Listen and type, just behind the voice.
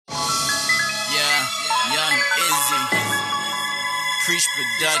Preach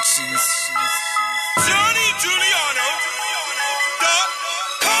Productions. Johnny Juliano.com.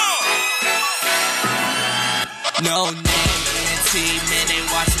 Noname, man, they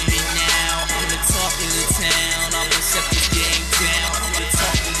watching me now. I'm the talk of the town. I'ma shut this game down. I'm the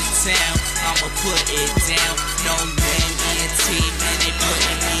talk of the town. I'ma put it down. Noname, man, they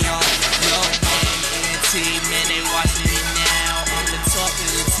putting me on. Noname, man, they watching me now. I'm the talk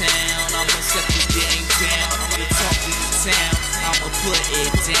of the town. I'ma shut this game down. I'm the talk of the town. I'ma put it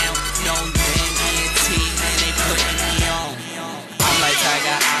down. Noname, man, they putting me on. I'm like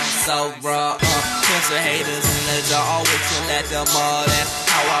Tiger, I'm so raw. Bunch of haters in the jar, always at them all. That's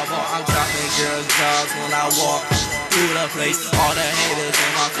how I walk. I'm dropping girls' jaws when I walk through the place. All the haters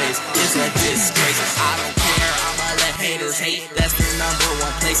in my face, it's a disgrace. I don't care, I'ma let haters hate. That's the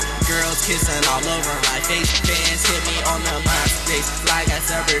 #1 place. Girls kissing all over my face. Fans hit me on the MySpace. Like I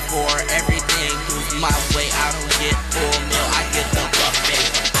said before, everything goes my way. I don't get full meal, I get the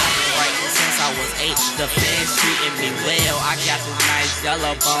buffet. I've been writing since I was 8. The fans treating me well. I got this nice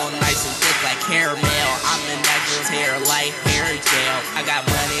yellow bone, nice and thick like caramel. I'm in that girl's hair like hair gel. I got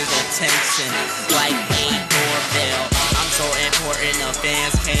money's attention like a doorbell. I'm so important, the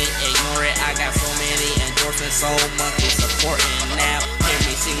fans can't ignore it. I got so many endorsements, so monthly supporting. Now hear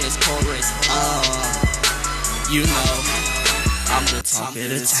me sing this chorus. You know I'm the talk of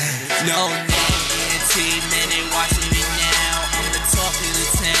the town. Noname, man, they watching me now. I'm the talk of the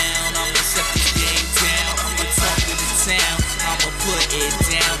town. I'ma shut this game down. I'm the talk of the town. I'ma put it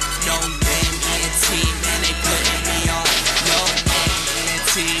down. Noname, man, they putting me on.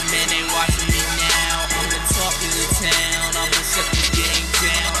 Noname, man, they watching me now. I'm the talk of the town. I'ma shut this game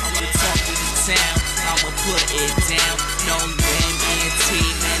down. I'm the talk of the town. I'ma put it down. Noname,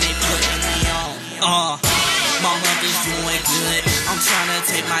 man, they putting me on. My mother's doing good. I'm trying to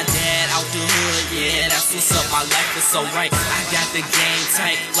take my dad out the hood. Yeah, that's what's up. My life is so right. I got the game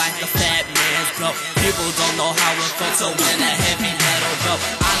tight like a fat man's belt. People don't know how it felt to win a heavy metal belt.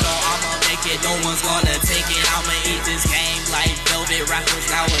 I know I'ma make it. No one's gonna take it. I'ma eat this game like velvet. Rappers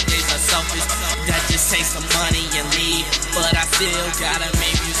nowadays are selfish. That just take some money and leave. But I still gotta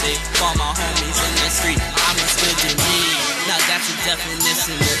make music for my homies in the street. I'm as good as me. Now that's the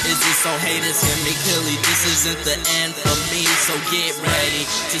definition of Izzy. So haters hear me clearly. This isn't the end for me. So get ready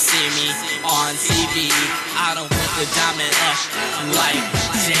to see me on TV. I don't put the diamond up like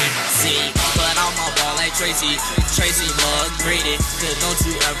Jay-Z, but I'm a ball like Tracy McGrady. Don't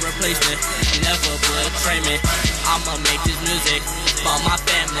you ever replace me, never betray me. I'ma make this music for my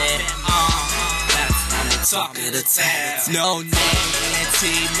family. That's I'm the talk of the town. Noname,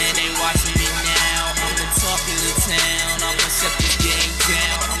 man, they watching me now. I'm the talk of the town. I'ma shut this game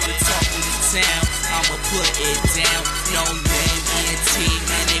down. I'm the talk of the town. I'ma put it down. Noname,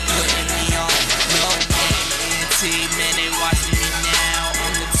 man, they putting me on. Noname, man, they watching me now.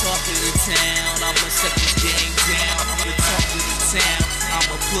 I'm the talk of the town. I'ma shut this game down. I'm the talk of the town.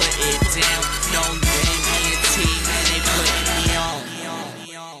 I'ma put it down. Noname.